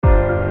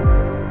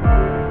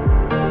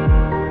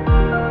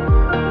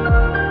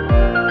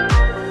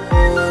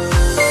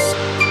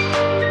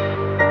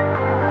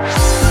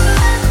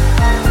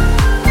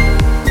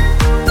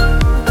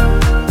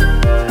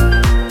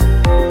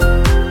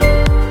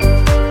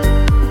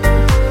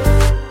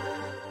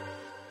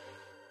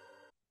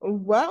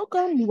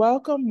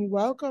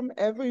Welcome,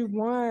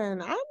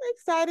 everyone. I'm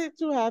excited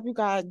to have you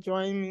guys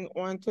join me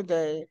on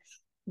today.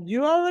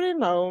 You already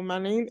know my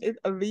name is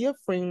Aaliyah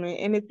Freeman,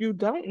 and if you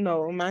don't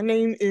know, my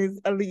name is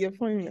Aaliyah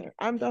Freeman.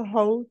 I'm the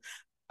host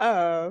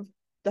of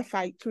the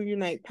Fight to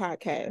Unite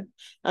podcast.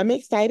 I'm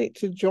excited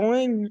for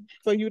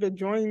you to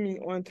join me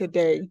on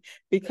today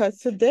because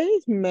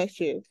today's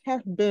message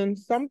has been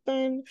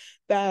something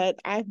that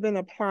I've been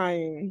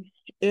applying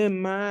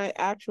in my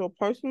actual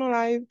personal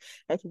life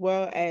as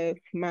well as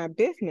my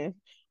business.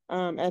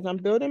 As I'm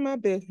building my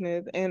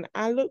business, and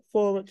I look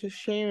forward to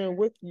sharing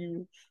with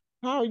you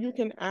how you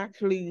can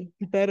actually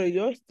better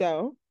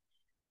yourself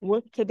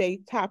with today's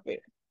topic.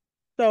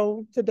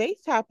 So,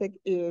 today's topic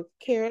is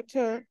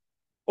character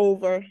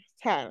over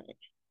talent.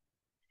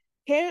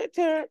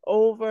 Character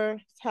over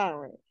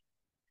talent.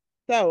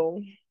 So,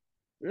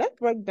 let's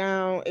break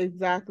down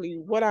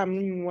exactly what I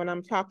mean when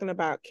I'm talking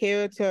about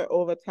character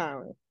over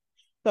talent.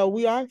 So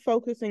we are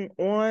focusing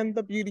on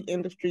the beauty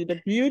industry.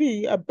 The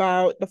beauty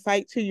about the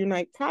Fight to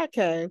Unite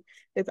podcast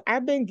is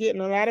I've been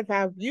getting a lot of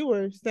our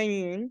viewers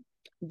saying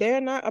they're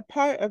not a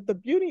part of the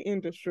beauty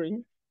industry,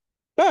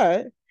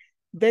 but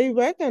they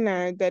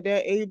recognize that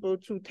they're able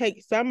to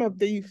take some of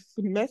these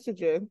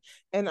messages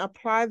and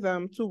apply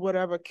them to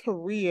whatever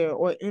career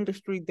or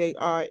industry they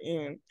are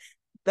in.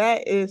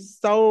 That is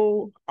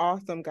so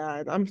awesome,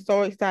 guys. I'm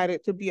so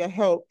excited to be a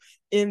help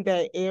in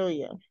that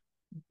area.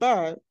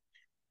 But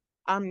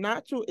I'm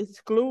not to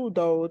exclude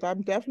those.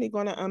 I'm definitely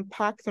going to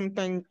unpack some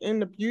things in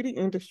the beauty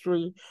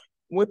industry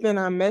within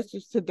our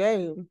message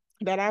today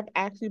that I've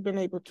actually been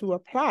able to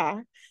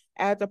apply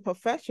as a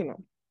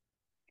professional,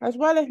 as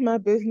well as my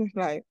business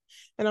life.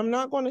 And I'm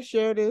not going to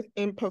share this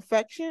in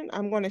perfection.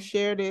 I'm going to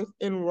share this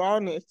in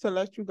rawness to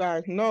let you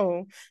guys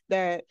know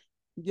that,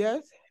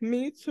 yes,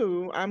 me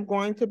too, I'm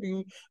going to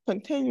be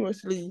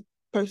continuously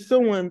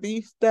pursuing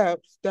these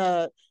steps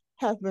that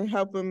have been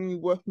helping me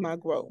with my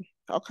growth.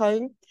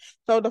 Okay.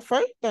 So the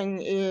first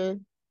thing is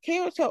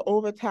character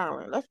over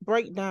talent. Let's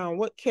break down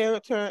what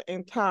character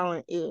and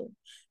talent is.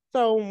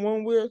 So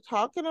when we're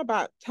talking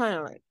about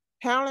talent,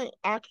 talent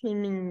actually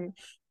means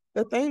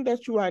the thing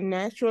that you are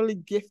naturally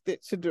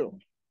gifted to do.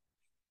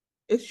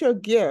 It's your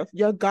gift,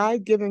 your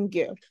God-given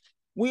gift.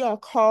 We are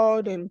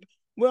called and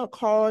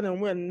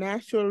we're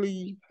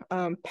naturally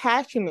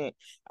passionate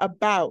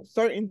about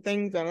certain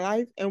things in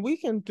life, and we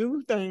can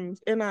do things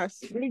in our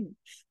sleep.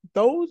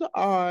 Those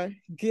are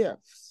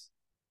gifts.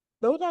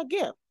 Those are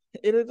gifts.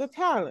 It is a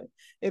talent.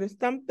 It is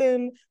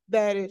something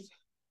that is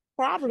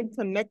probably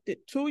connected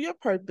to your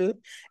purpose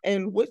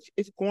and which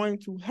is going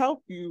to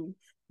help you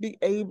be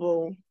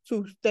able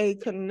to stay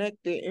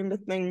connected in the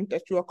things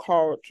that you're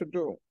called to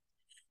do.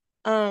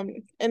 Um,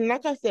 and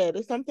like I said,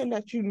 it's something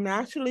that you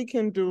naturally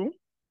can do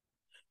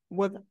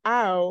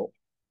without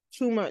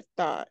too much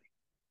thought.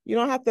 You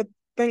don't have to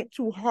think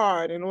too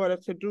hard in order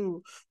to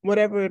do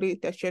whatever it is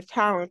that you're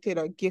talented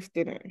or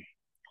gifted in.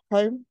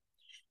 Okay.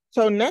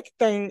 So next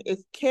thing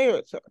is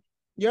character.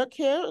 Your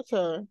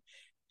character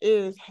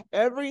is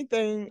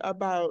everything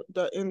about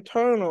the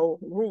internal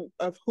root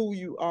of who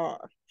you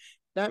are.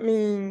 That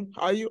means,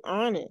 are you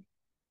honest?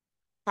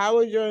 How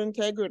is your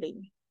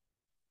integrity?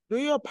 Do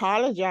you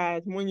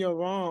apologize when you're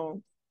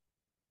wrong?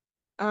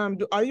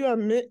 Are you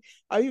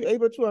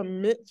able to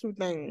admit to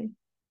things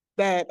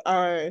that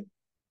are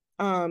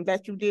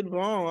that you did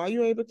wrong? Are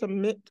you able to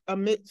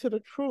admit to the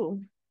truth?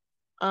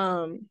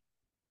 Um,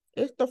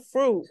 it's the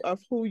fruit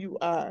of who you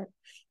are.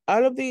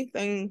 All of these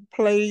things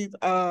plays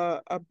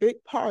a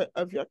big part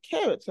of your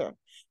character.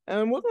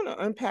 And we're going to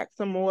unpack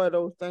some more of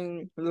those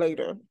things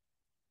later.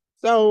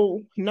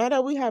 So now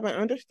that we have an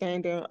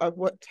understanding of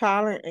what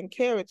talent and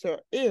character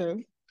is,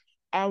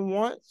 I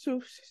want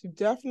to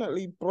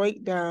definitely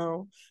break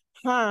down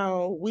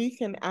how we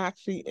can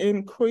actually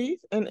increase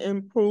and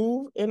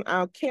improve in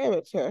our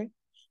character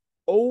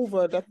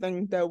over the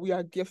things that we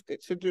are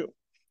gifted to do.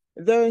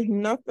 There is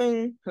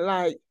nothing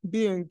like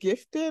being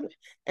gifted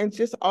and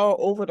just all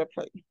over the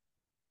place.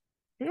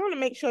 You want to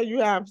make sure you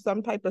have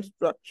some type of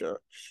structure.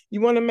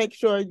 You want to make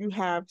sure you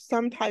have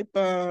some type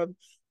of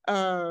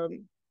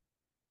um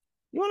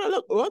you want to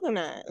look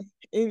organized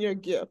in your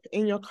gift,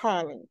 in your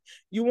calling.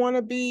 You want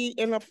to be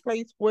in a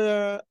place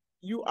where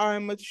you are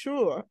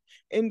mature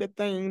in the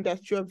thing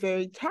that you're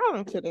very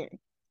talented in.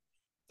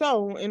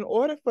 So, in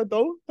order for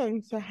those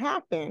things to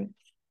happen,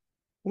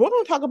 we're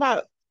going to talk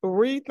about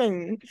three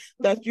things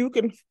that you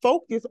can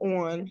focus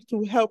on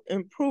to help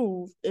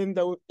improve in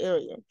those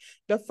areas.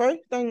 The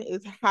first thing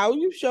is how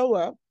you show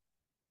up,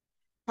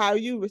 how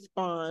you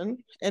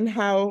respond, and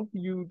how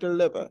you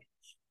deliver.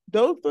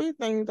 Those three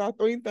things are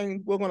three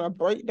things we're going to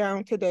break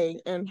down today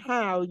and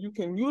how you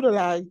can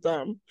utilize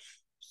them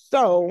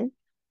so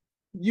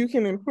you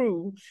can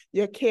improve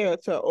your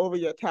character over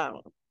your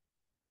talent.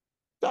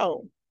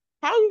 So,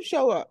 how you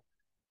show up.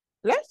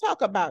 Let's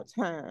talk about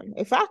time.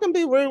 If I can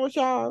be real with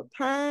y'all,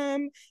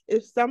 time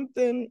is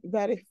something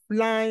that is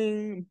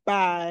flying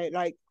by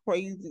like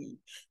crazy.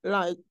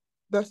 Like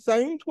The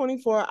same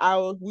 24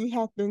 hours we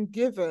have been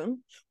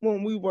given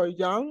when we were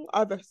young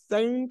are the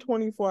same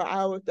 24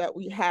 hours that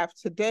we have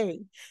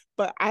today.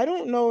 But I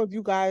don't know if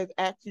you guys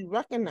actually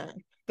recognize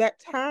that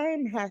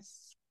time has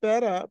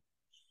sped up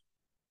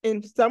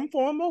in some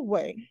form of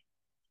way.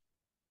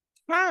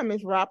 Time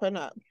is wrapping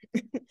up.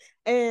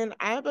 And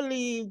I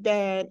believe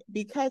that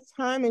because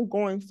time is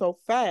going so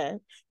fast,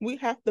 we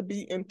have to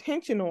be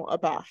intentional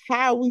about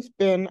how we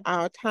spend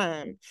our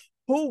time,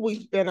 who we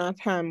spend our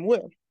time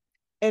with,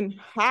 and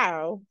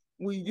how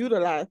we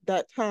utilize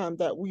that time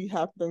that we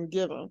have been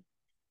given.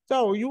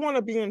 So you want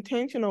to be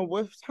intentional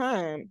with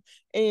time,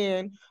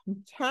 and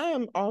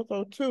time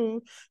also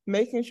too,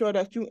 making sure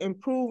that you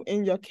improve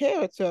in your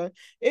character.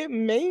 It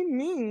may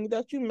mean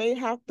that you may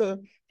have to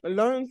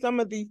learn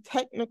some of these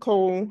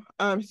technical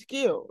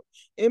skills,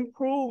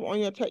 improve on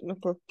your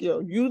technical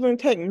skill, using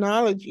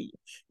technology,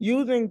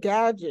 using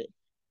gadgets.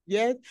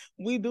 Yes,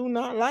 we do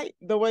not like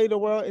the way the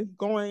world is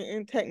going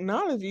in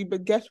technology,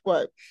 but guess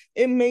what?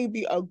 It may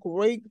be a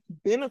great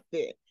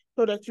benefit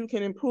so that you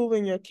can improve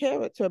in your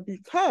character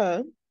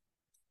because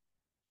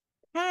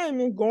time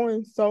is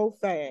going so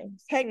fast.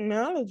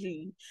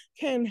 Technology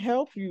can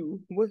help you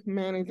with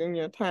managing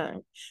your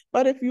time.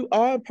 But if you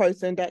are a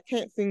person that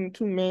can't seem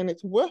to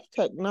manage with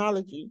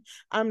technology,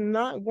 I'm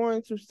not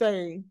going to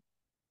say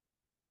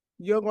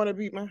you're going to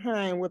be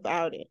behind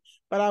without it.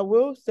 But I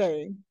will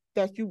say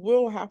that you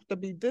will have to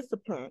be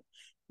disciplined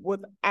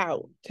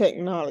without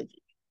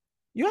technology.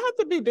 You have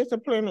to be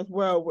disciplined as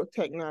well with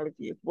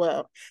technology as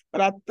well. But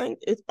I think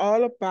it's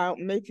all about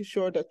making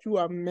sure that you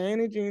are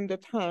managing the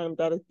time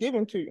that is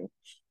given to you.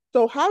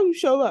 So how you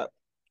show up?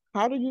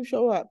 How do you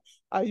show up?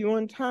 Are you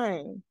on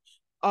time?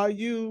 Are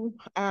you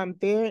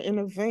there in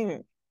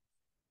advance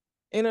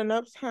in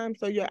enough time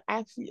so you're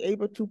actually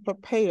able to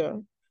prepare?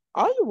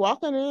 Are you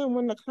walking in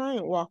when the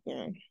client walk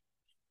in?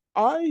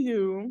 Are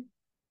you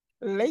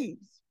late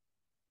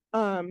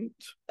um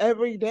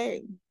every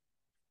day?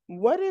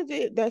 What is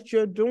it that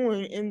you're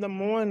doing in the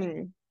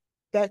morning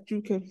that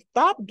you can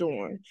stop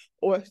doing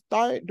or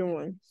start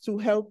doing to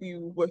help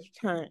you with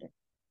time?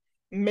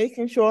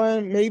 Making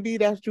sure maybe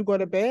that you go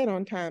to bed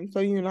on time so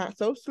you're not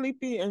so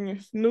sleepy and you're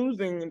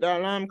snoozing the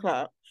alarm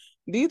clock.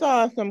 These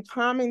are some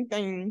common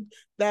things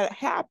that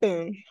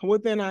happen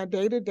within our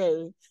day to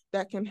day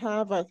that can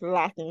have us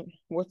lacking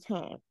with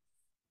time.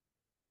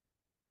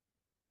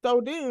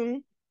 So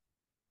then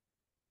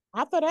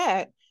after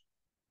that,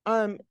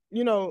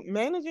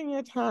 managing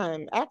your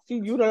time,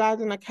 actually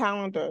utilizing a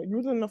calendar,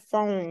 using the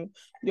phone,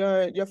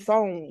 your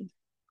phone,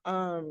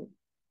 um,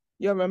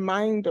 your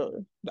reminder.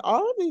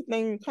 All of these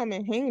things come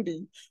in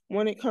handy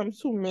when it comes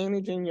to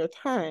managing your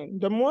time.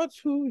 The more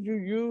tools you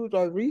use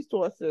or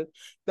resources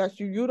that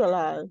you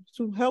utilize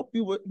to help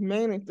you with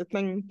manage the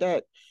things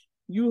that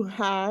you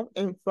have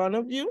in front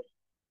of you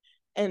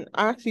and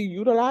actually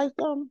utilize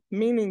them,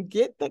 meaning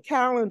get the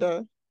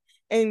calendar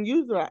and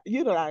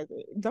utilize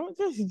it. Don't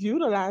just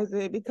utilize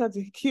it because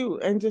it's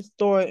cute and just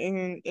store it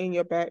in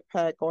your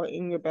backpack or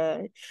in your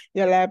bag,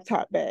 your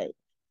laptop bag.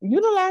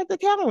 Utilize the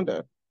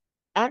calendar.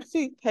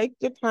 Actually take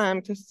the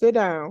time to sit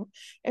down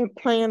and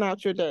plan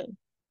out your day,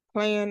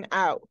 plan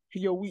out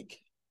your week.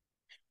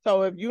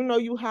 So if you know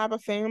you have a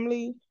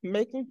family,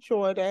 making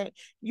sure that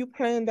you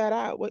plan that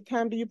out. What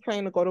time do you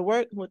plan to go to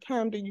work? What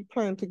time do you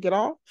plan to get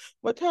off?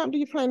 What time do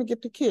you plan to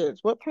get the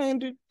kids? Time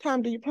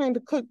do you plan to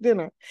cook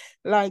dinner?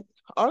 Like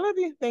all of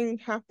these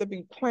things have to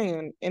be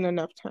planned in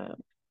enough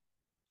time.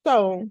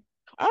 So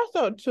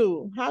also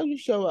too, how you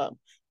show up.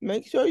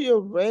 Make sure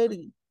you're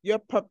ready, you're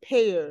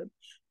prepared.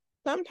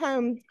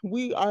 Sometimes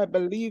we are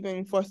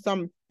believing for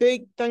some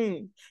big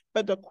thing,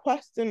 but the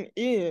question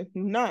is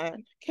not,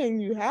 can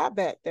you have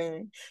that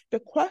thing? The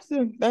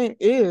question thing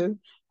is,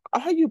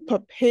 are you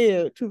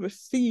prepared to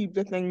receive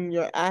the thing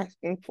you're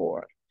asking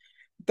for?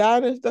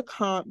 That is the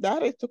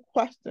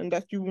question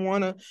that you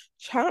want to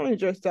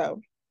challenge yourself.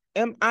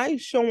 Am I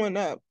showing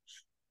up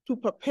to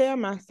prepare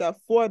myself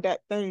for that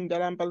thing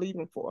that I'm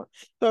believing for?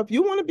 So if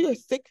you want to be a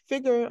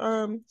six-figure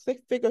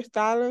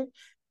stylist,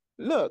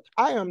 look,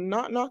 I am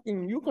not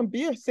knocking. You can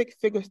be a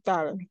six-figure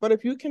stylist, but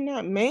if you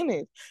cannot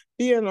manage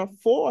being a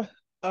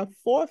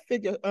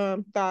four-figure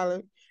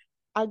stylist,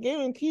 I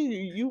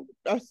guarantee you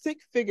a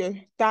six-figure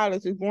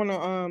stylist is going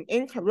to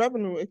income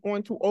revenue is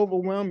going to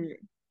overwhelm you.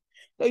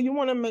 So you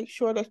want to make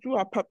sure that you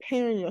are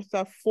preparing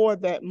yourself for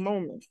that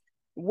moment.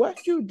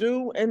 What you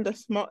do in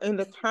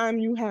the time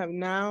you have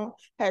now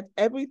has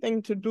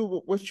everything to do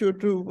with what you'll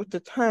do with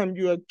the time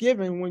you are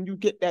given when you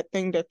get that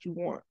thing that you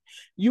want.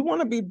 You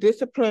want to be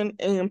disciplined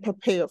and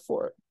prepared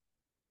for it.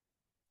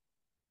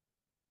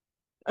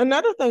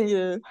 Another thing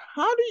is,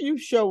 how do you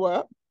show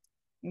up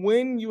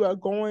when you are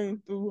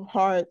going through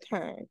hard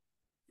times?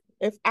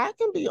 If I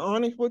can be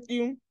honest with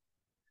you,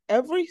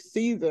 every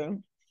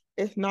season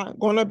is not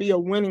going to be a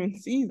winning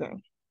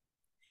season.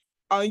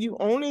 Are you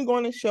only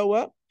going to show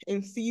up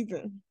in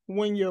season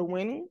when you're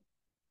winning?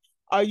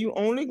 Are you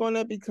only going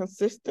to be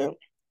consistent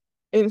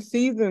in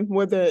seasons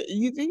where they're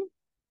easy?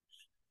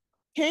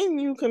 Can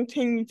you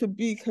continue to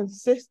be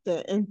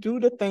consistent and do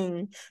the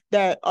things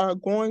that are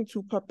going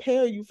to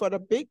prepare you for the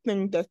big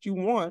things that you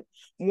want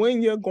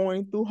when you're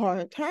going through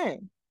hard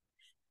times?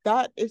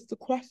 That is the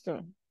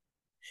question.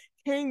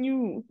 Can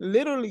you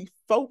literally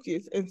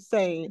focus and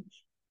say,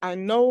 I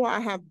know I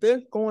have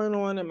this going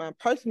on in my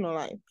personal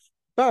life,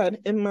 but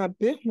in my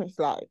business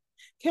life,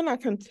 can I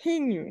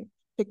continue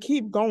to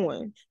keep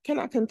going? Can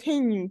I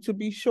continue to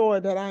be sure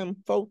that I am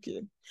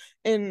focused?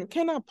 And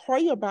can I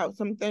pray about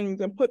some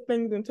things and put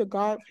things into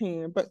God's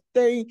hand, but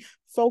stay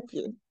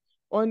focused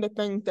on the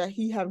things that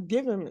He has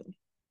given me?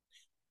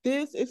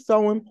 This is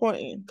so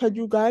important because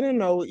you got to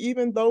know,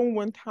 even though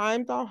when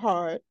times are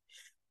hard,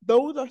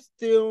 those are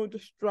still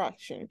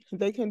distractions.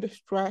 They can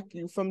distract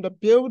you from the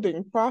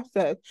building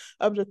process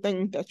of the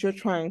things that you're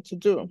trying to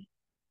do.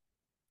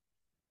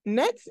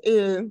 Next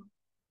is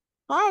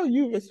how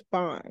you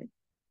respond.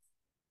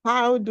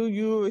 How do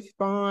you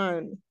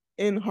respond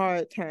in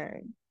hard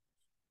times?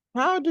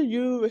 How do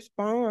you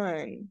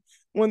respond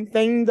when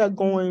things are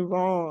going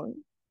wrong?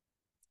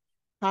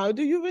 How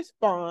do you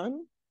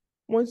respond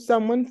when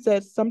someone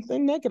says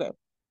something negative?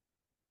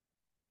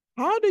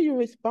 How do you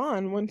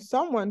respond when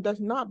someone does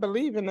not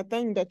believe in the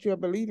thing that you're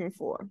believing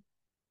for?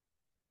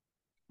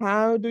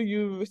 How do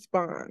you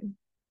respond?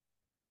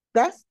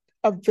 That's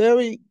a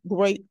very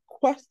great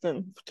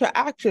question to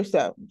ask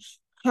yourself.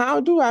 How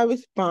do I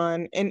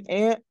respond? And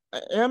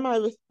am I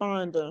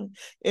responding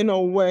in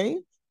a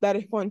way that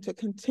is going to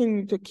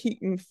continue to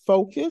keep me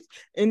focused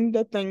in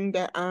the thing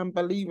that I'm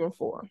believing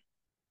for?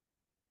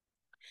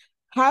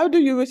 How do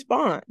you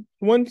respond?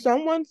 When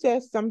someone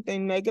says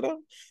something negative,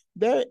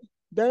 there,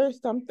 there is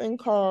something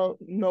called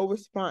no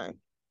response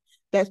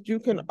that you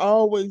can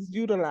always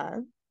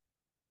utilize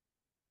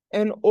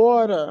in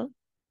order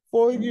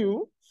for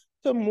you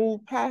to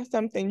move past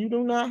something. You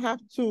do not have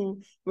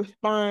to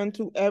respond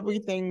to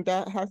everything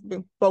that has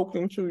been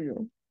spoken to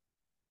you.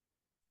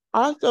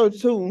 Also,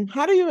 too,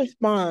 how do you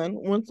respond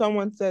when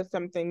someone says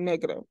something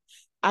negative?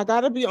 I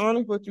gotta be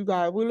honest with you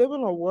guys. We live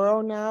in a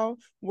world now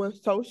where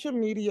social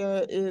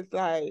media is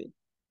like,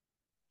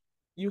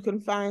 you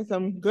can find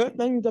some good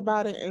things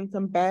about it and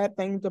some bad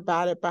things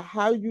about it, but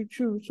how you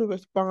choose to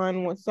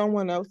respond when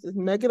someone else is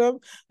negative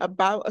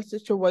about a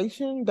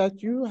situation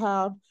that you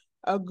have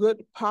a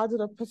good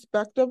positive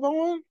perspective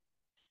on,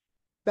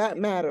 that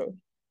matters.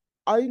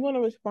 Are you going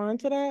to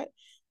respond to that?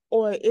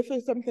 Or if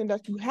it's something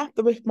that you have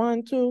to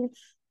respond to,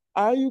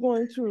 are you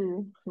going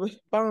to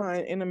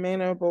respond in a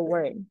mannerable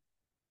way?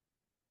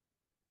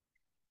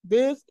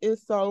 This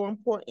is so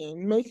important,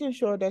 making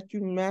sure that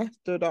you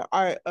master the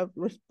art of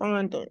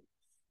responding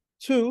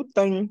to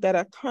things that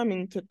are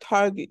coming to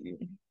target you,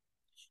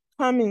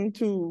 coming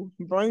to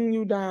bring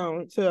you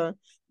down, to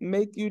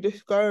make you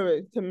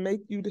discouraged, to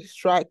make you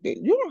distracted.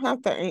 You don't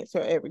have to answer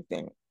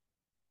everything.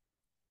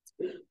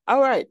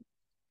 All right.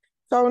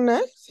 So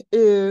next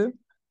is,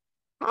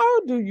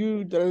 how do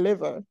you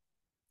deliver?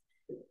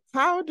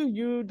 How do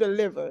you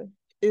deliver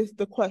is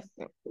the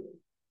question.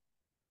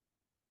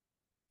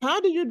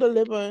 How do you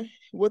deliver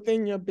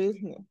within your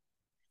business?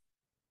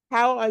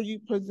 How are you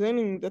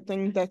presenting the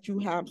things that you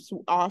have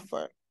to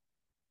offer?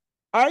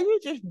 Are you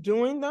just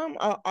doing them,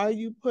 or are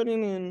you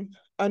putting in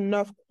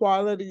enough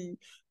quality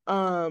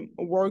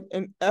work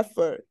and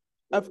effort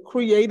of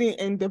creating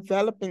and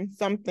developing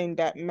something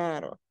that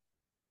matters?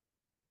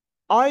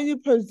 Are you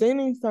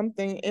presenting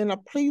something in a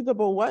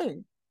pleasable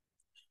way?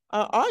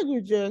 Are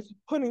you just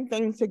putting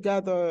things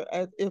together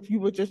as if you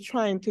were just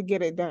trying to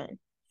get it done?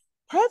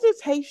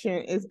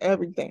 Presentation is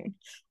everything.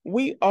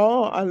 We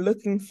all are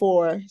looking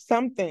for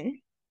something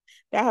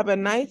that have a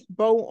nice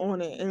bow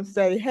on it and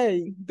say,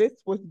 hey, this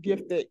was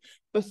gifted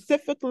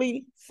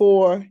specifically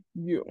for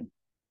you.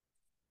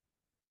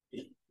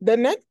 The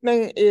next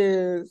thing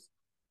is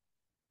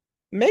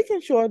making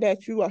sure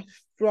that you are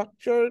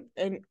structured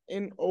and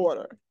in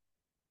order.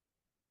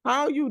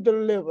 How you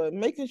deliver,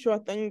 making sure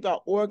things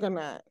are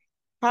organized.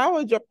 How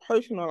is your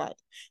personal life?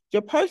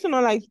 Your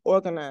personal life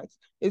organized?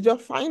 Is your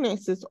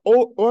finances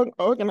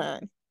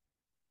organized?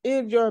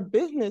 Is your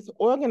business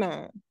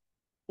organized?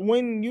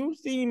 When you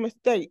see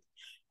mistakes,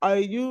 are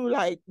you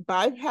like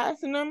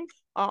bypassing them,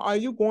 or are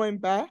you going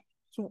back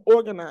to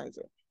organize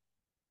it?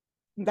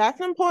 That's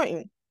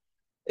important.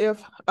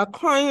 If a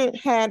client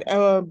had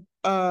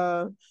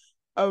a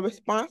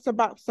response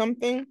about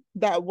something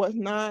that was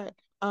not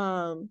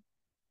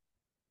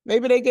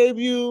maybe they gave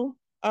you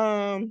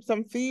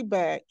some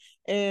feedback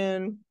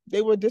and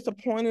they were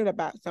disappointed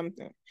about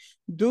something.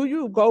 Do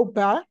you go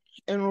back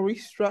and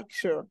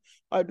restructure,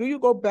 or do you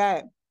go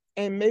back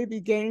and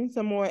maybe gain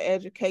some more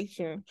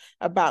education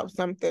about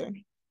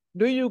something?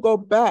 Do you go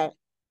back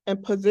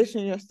and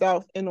position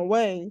yourself in a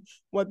way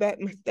where that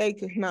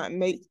mistake is not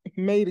made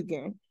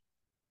again?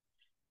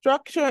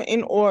 Structure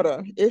in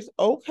order. It's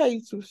okay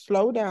to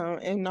slow down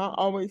and not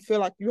always feel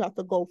like you have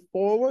to go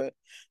forward,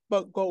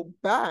 but go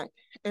back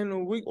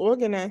and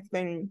reorganize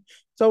things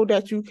so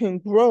that you can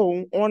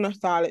grow on a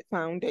solid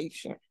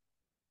foundation.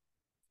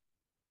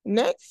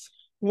 Next,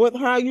 with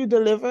how you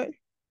deliver,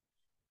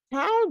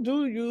 how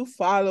do you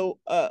follow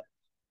up?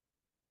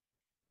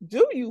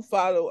 Do you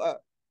follow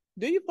up?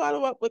 Do you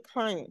follow up with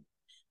clients?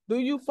 Do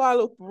you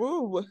follow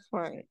through with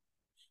clients?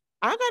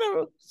 I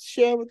gotta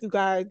share with you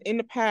guys, in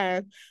the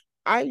past,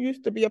 I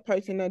used to be a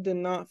person that did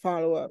not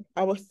follow up.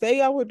 I would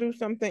say I would do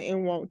something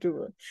and won't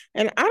do it.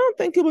 And I don't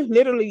think it was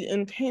literally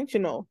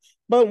intentional.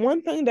 But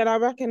one thing that I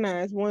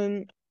recognized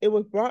when it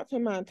was brought to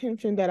my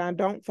attention that I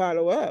don't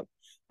follow up,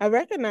 I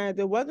recognized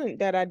it wasn't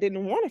that I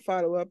didn't want to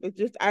follow up, it's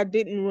just I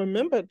didn't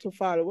remember to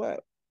follow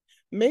up.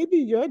 Maybe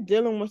you're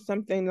dealing with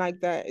something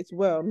like that as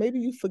well. Maybe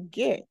you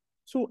forget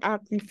to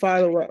actually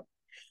follow up.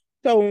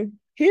 So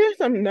here's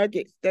some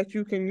nuggets that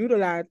you can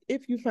utilize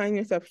if you find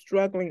yourself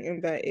struggling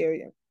in that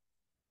area.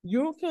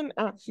 You can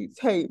actually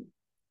take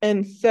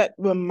and set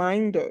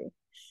reminders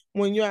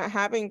when you're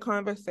having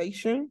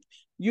conversation.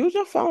 Use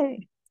your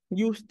phone,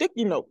 use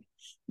sticky notes,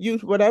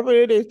 use whatever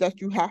it is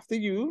that you have to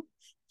use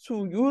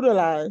to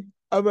utilize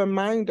a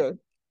reminder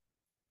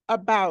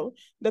about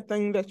the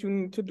thing that you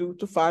need to do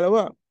to follow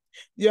up.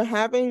 You're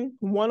having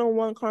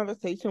one-on-one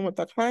conversation with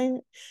a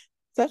client.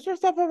 Set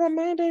yourself a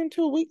reminder in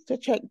 2 weeks to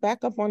check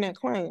back up on that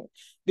client.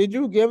 Did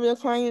you give your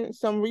client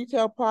some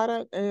retail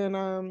product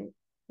and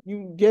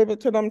you gave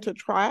it to them to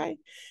try?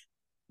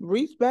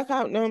 Reach back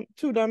out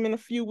to them in a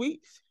few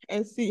weeks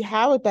and see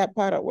how is that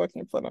product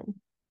working for them.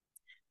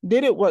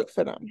 Did it work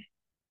for them?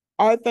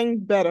 Are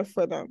things better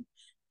for them?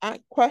 Ask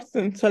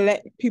questions to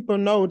let people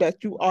know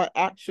that you are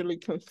actually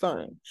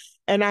concerned.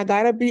 And I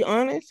gotta be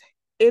honest,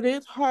 it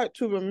is hard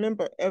to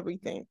remember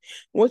everything,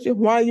 which is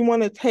why you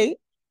want to take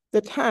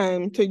the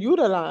time to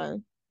utilize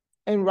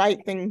and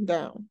write things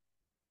down.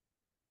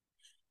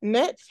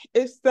 Next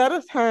is set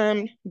a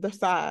time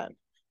aside.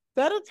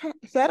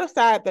 Set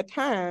aside the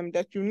time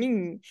that you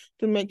need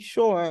to make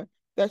sure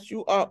that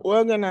you are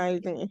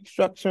organizing and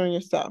structuring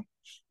yourself.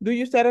 Do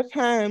you set a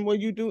time where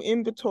you do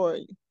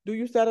inventory? Do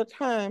you set a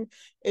time?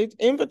 Is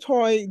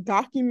inventory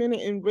documented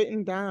and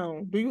written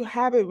down? Do you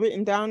have it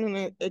written down in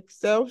an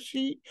Excel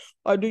sheet,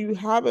 or do you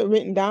have it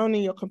written down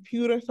in your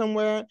computer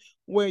somewhere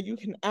where you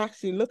can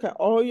actually look at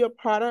all your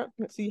products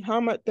and see how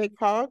much they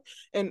cost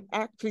and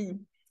actually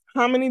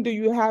how many do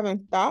you have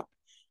in stock?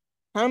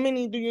 How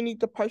many do you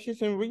need to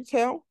purchase in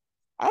retail?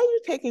 Are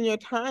you taking your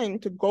time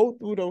to go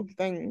through those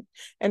things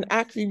and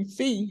actually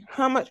see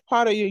how much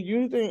product you're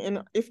using,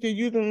 and if you're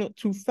using it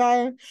too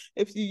fast,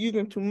 if you're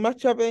using too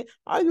much of it,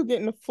 are you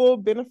getting the full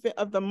benefit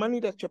of the money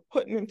that you're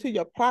putting into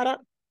your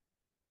product?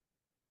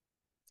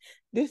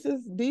 These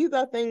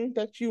are things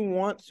that you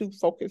want to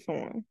focus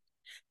on.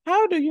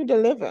 How do you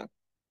deliver?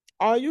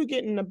 Are you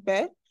getting the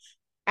best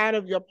out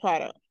of your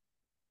product?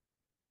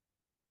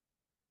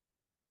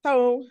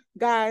 So,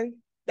 guys,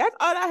 that's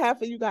all I have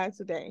for you guys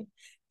today.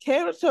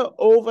 Character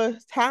over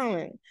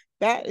talent.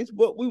 That is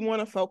what we want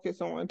to focus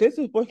on. This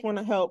is what's going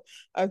to help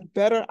us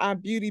better our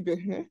beauty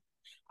business.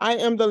 I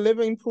am the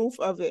living proof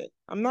of it.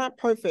 I'm not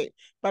perfect,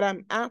 but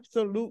I'm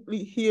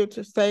absolutely here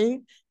to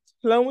say,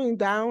 slowing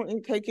down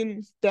and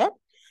taking steps,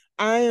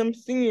 I am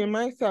seeing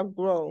myself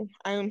grow.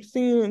 I am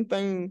seeing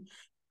things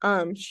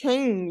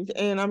change,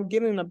 and I'm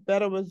getting a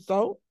better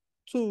result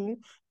to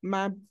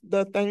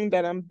the thing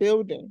that I'm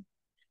building.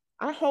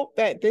 I hope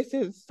that this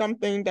is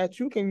something that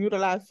you can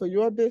utilize for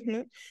your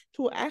business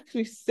to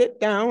actually sit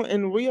down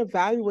and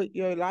reevaluate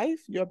your life,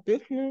 your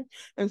business,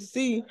 and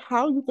see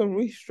how you can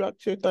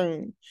restructure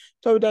things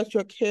so that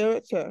your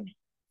character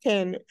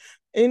can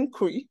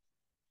increase.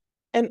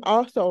 And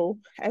also,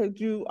 as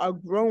you are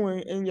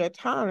growing in your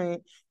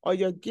talent or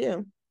your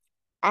gift,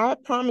 I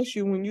promise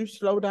you, when you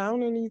slow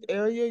down in these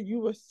areas,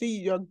 you will see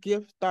your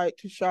gift start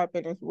to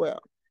sharpen as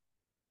well.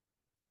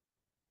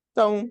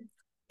 So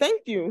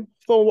thank you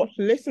for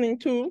listening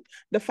to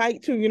the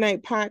Fight to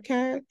Unite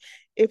podcast.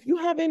 If you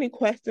have any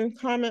questions,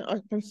 comment,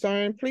 or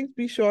concern, please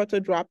be sure to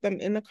drop them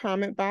in the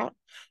comment box.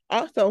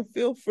 Also,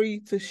 feel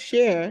free to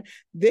share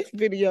this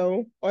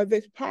video or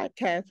this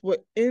podcast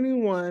with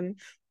anyone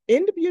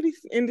in the beauty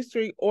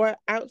industry or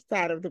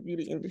outside of the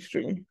beauty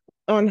industry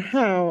on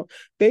how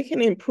they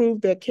can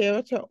improve their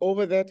character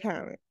over their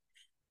talent.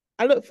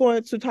 I look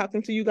forward to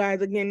talking to you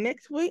guys again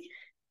next week.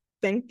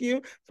 Thank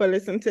you for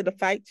listening to the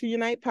Fight to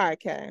Unite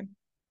podcast.